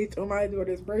engaged on my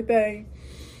daughter's birthday.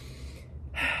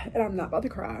 And I'm not about to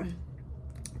cry.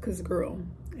 Because, girl,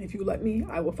 if you let me,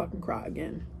 I will fucking cry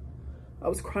again. I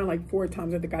was crying like 4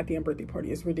 times at the goddamn birthday party.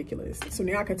 It's ridiculous. So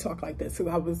now I can talk like this. So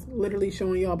I was literally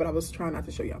showing y'all, but I was trying not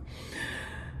to show y'all.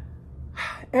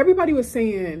 Everybody was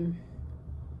saying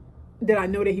that I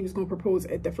know that he was going to propose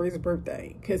at the first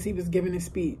birthday because he was giving a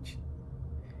speech.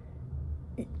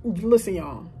 Listen,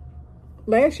 y'all.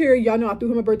 Last year, y'all know I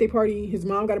threw him a birthday party. His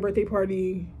mom got a birthday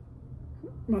party.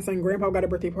 My son, grandpa got a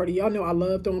birthday party. Y'all know I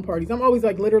love throwing parties. I'm always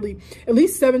like literally at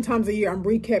least 7 times a year I'm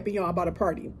recapping y'all about a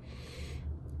party.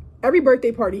 Every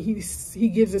birthday party, he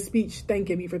gives a speech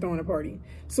thanking me for throwing a party.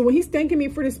 So when he's thanking me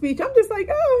for the speech, I'm just like,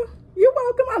 oh, you're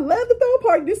welcome. I love to throw a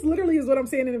party. This literally is what I'm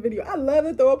saying in the video. I love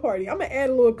to throw a party. I'm going to add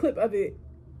a little clip of it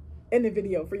in the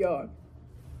video for y'all.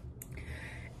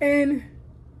 And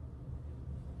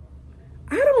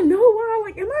I don't know why.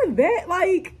 Like, am I that,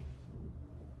 like,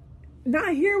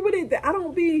 not here with it that I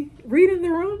don't be reading the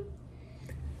room?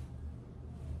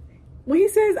 When he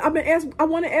says, I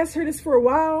want to ask her this for a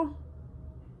while,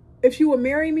 if she would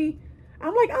marry me,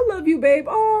 I'm like, I love you, babe.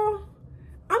 Oh,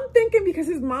 I'm thinking because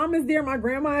his mom is there, my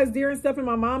grandma is there and stuff, and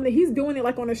my mom, that he's doing it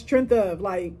like on the strength of,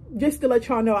 like, just to let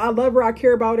y'all know I love her, I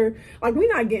care about her. Like,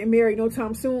 we're not getting married no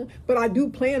time soon, but I do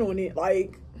plan on it.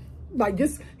 Like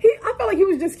just, I felt like he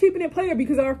was just keeping it player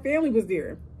because our family was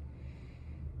there.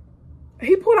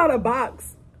 He pulled out a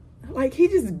box. Like, he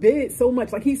just bid so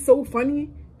much. Like, he's so funny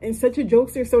and such a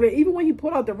jokester, so that even when he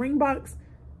pulled out the ring box,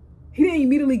 he didn't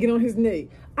immediately get on his knee.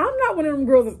 I'm not one of them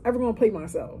girls that's ever going to play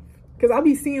myself. Because I'll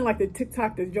be seeing like the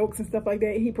TikTok, the jokes and stuff like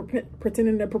that. He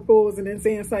pretending to propose and then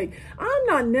saying it's like, I'm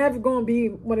not never going to be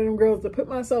one of them girls to put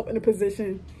myself in a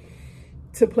position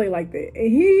to play like that.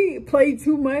 And he played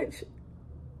too much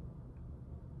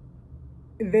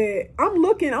that I'm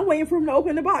waiting for him to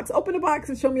open the box. Open the box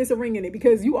and show me it's a ring in it,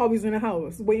 because you always in the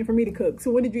house waiting for me to cook.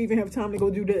 So when did you even have time to go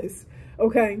do this?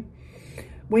 Okay.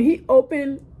 When he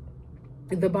opened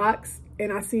the box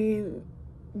and I seen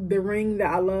the ring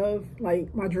that I love,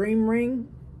 like my dream ring,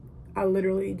 I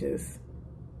literally just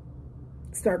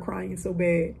start crying so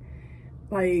bad.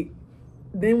 Like,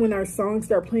 then when our songs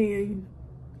start playing,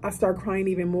 I start crying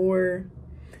even more.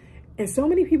 And so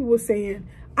many people were saying,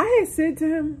 I had said to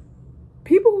him,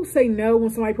 people who say no when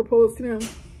somebody proposed to them,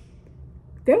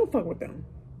 they don't fuck with them.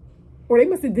 Or they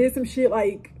must have did some shit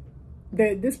like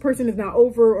that this person is not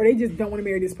over, or they just don't want to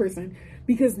marry this person.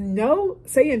 Because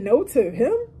saying no to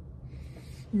him,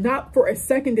 not for a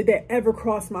second did that ever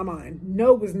cross my mind.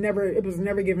 It was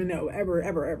never given no, ever,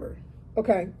 ever, ever.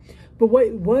 Okay. But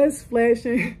what was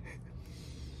flashing,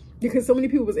 because so many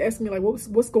people was asking me like,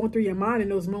 what's going through your mind in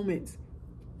those moments?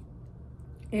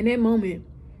 In that moment,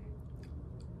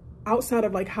 outside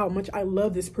of like how much I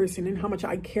love this person and how much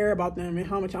I care about them and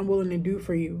how much I'm willing to do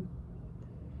for you,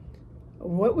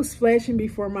 what was flashing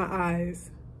before my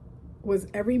eyes was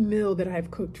every meal that I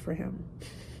have cooked for him.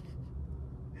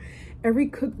 Every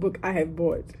cookbook I have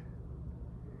bought.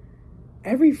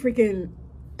 Every freaking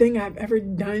thing I've ever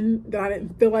done that I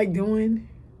didn't feel like doing,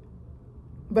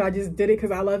 but I just did it because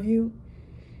I love you.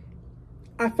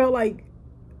 I felt like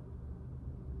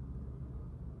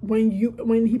when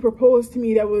he proposed to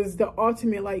me, that was the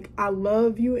ultimate, like, I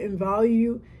love you and value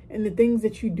you, and the things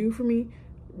that you do for me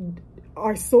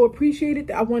are so appreciated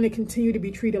that I want to continue to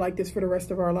be treated like this for the rest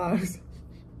of our lives.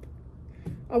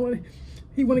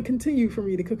 He want to continue for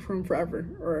me to cook for him forever,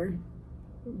 or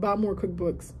buy more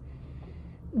cookbooks.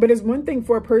 But it's one thing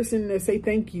for a person to say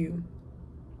thank you,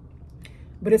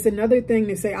 but it's another thing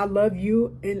to say I love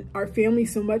you and our family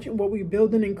so much and what we're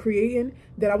building and creating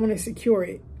that I want to secure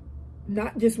it.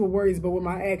 Not just with words, but with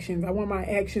my actions. I want my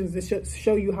actions to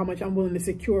show you how much I'm willing to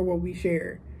secure what we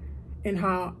share and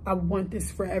how I want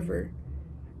this forever.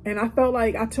 And I felt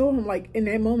like I told him, like, in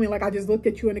that moment, like, I just looked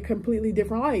at you in a completely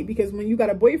different light. Because when you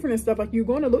got a boyfriend and stuff, like, you're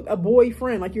going to look a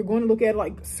boyfriend, like, you're going to look at,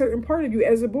 like, a certain part of you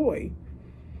as a boy.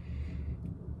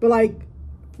 But, like,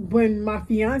 when my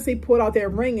fiance pulled out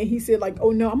that ring and he said, like,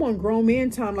 oh, no, I'm on grown man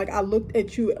time. Like, I looked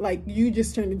at you, like, you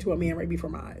just turned into a man right before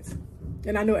my eyes.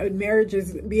 And I know being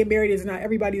married is not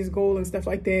everybody's goal and stuff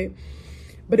like that.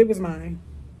 But it was mine.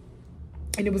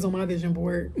 And it was on my vision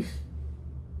board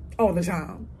all the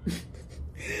time.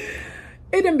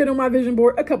 It done been on my vision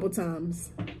board a couple times,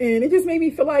 and it just made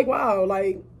me feel like, wow,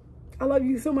 like, I love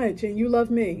you so much and you love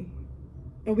me,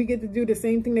 and we get to do the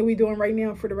same thing that we're doing right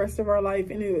now for the rest of our life,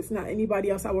 and it's not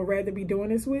anybody else I would rather be doing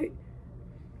this with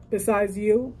besides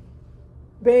you.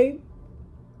 Babe,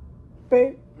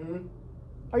 mm-hmm.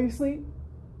 Are you asleep?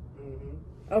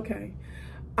 Mm-hmm. Okay.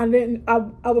 I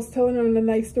was telling him a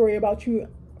nice story about you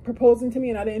proposing to me,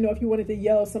 and I didn't know if you wanted to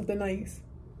yell something nice.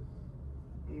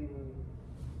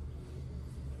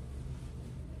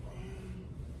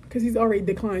 Because he's already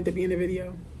declined to be in the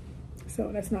video. So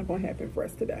that's not going to happen for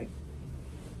us today.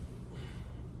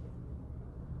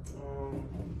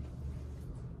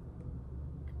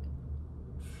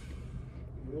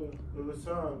 It was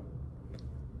time.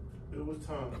 It was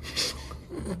time.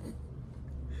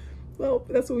 Well,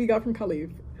 that's what we got from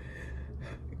Khalif.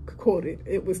 Quoted,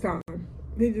 it was time.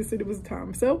 They just said it was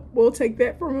time. So we'll take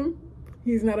that from him.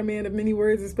 He's not a man of many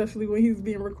words, especially when he's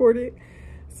being recorded.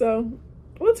 So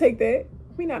we'll take that.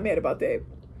 We're not mad about that.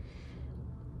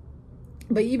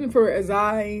 But even for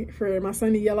my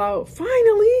son to yell out,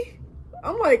 finally,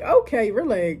 I'm like, okay,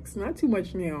 relax. Not too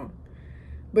much now.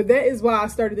 But that is why I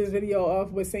started this video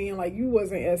off with saying, like, you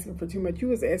wasn't asking for too much. You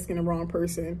was asking the wrong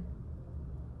person.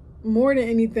 More than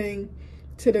anything,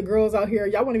 to the girls out here,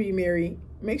 y'all want to be married,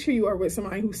 make sure you are with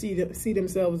somebody who see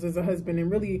themselves as a husband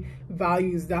and really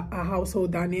values a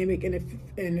household dynamic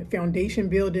and foundation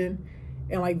building,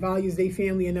 and like values their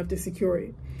family enough to secure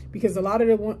it. Because a lot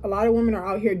of women are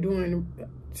out here doing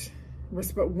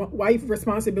wife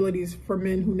responsibilities for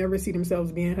men who never see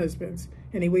themselves being husbands,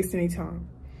 and they wasting their time.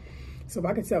 So if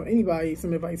I could tell anybody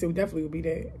some advice, it would definitely be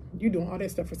that. You doing all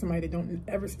that stuff for somebody that don't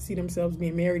ever see themselves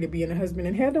being married or being a husband,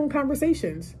 and have them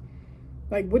conversations.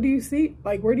 Like, what do you see?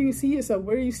 Like, where do you see yourself?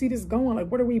 Where do you see this going? Like,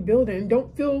 what are we building?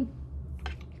 Don't feel,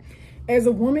 as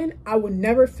a woman, I would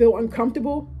never feel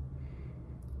uncomfortable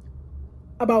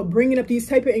about bringing up these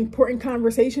type of important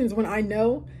conversations when I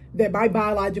know that my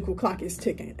biological clock is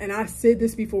ticking. And I said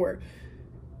this before.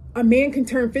 A man can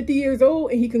turn 50 years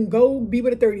old and he can go be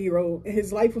with a 30-year-old and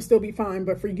his life will still be fine.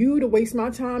 But for you to waste my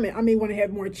time, and I may want to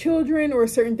have more children or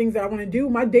certain things that I want to do,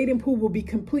 my dating pool will be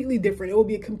completely different. It will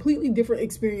be a completely different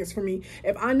experience for me.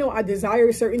 If I know I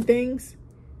desire certain things,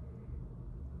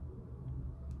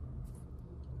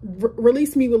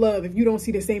 release me with love if you don't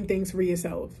see the same things for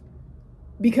yourself.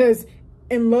 Because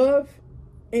in love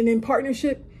and in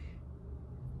partnership,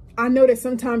 I know that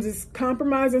sometimes it's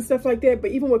compromise and stuff like that,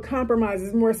 but even with compromise,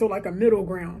 it's more so like a middle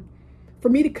ground. For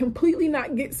me to completely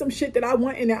not get some shit that I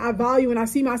want and that I value and I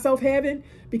see myself having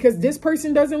because this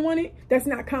person doesn't want it, that's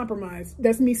not compromise.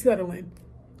 That's me settling.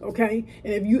 Okay?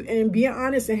 And being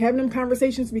honest and having them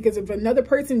conversations, because if another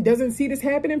person doesn't see this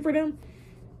happening for them,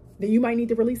 then you might need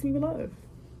to release me with love.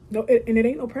 No, and it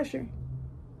ain't no pressure.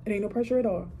 It ain't no pressure at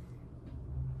all.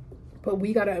 But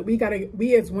we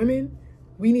as women,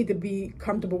 we need to be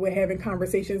comfortable with having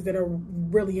conversations that are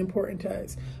really important to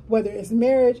us. Whether it's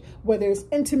marriage, whether it's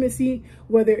intimacy,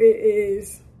 whether it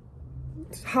is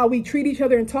how we treat each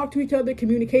other and talk to each other,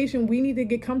 communication, we need to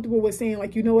get comfortable with saying,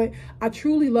 like, you know what? I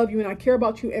truly love you and I care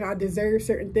about you and I deserve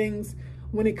certain things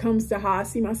when it comes to how I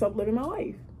see myself living my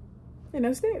life. And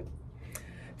that's it.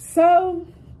 So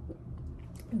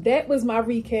that was my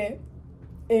recap.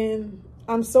 And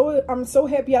I'm so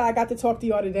happy I got to talk to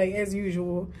y'all today, as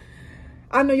usual.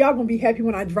 I know y'all gonna be happy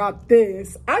when I drop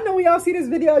this. I know when y'all see this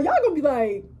video, y'all gonna be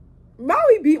like,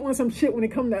 Maui beat on some shit when it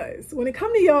come to us. When it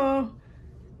come to y'all,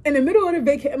 in the middle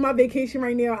of my vacation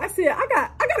right now, I said, I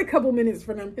got a couple minutes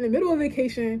for them. In the middle of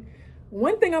vacation,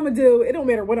 one thing I'm gonna do, it don't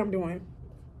matter what I'm doing.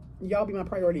 Y'all be my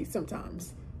priority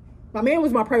sometimes. My man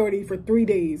was my priority for 3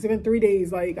 days. Even 3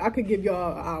 days, like, I could give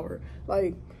y'all an hour.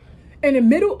 Like, in the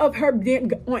middle of her,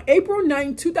 on April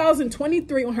 9,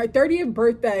 2023, on her 30th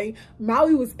birthday,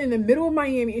 Maui was in the middle of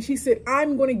Miami and she said,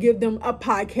 I'm going to give them a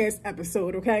podcast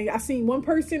episode, okay? I seen one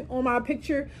person on my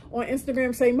picture on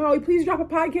Instagram say, Maui, please drop a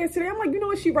podcast today. I'm like, you know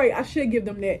what? She right. I should give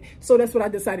them that. So that's what I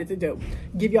decided to do.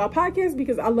 Give y'all a podcast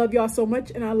because I love y'all so much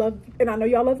and I know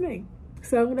y'all love me.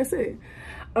 So that's it.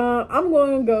 I'm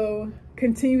going to go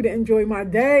continue to enjoy my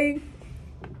day.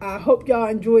 I hope y'all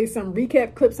enjoy some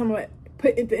recap clips I'm going to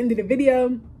put at the end of the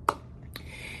video,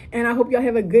 and I hope y'all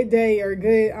have a good day or a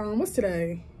good what's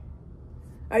today?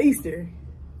 Easter.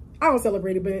 I don't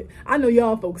celebrate it, but I know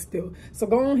y'all folks do. So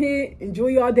go on ahead, enjoy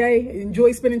y'all day,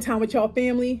 enjoy spending time with y'all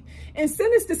family, and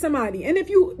send this to somebody. And if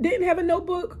you didn't have a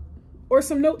notebook or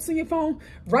some notes on your phone,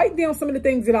 write down some of the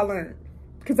things that I learned,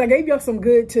 because I gave y'all some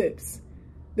good tips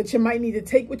that you might need to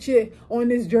take with you on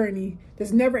this journey,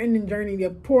 this never-ending journey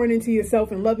of pouring into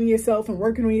yourself and loving yourself and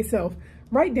working on yourself.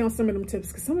 Write down some of them tips,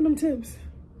 because some of them tips,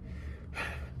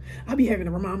 I'll be having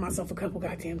to remind myself a couple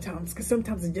goddamn times, because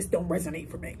sometimes it just don't resonate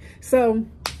for me. So I'm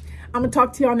going to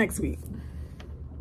talk to y'all next week.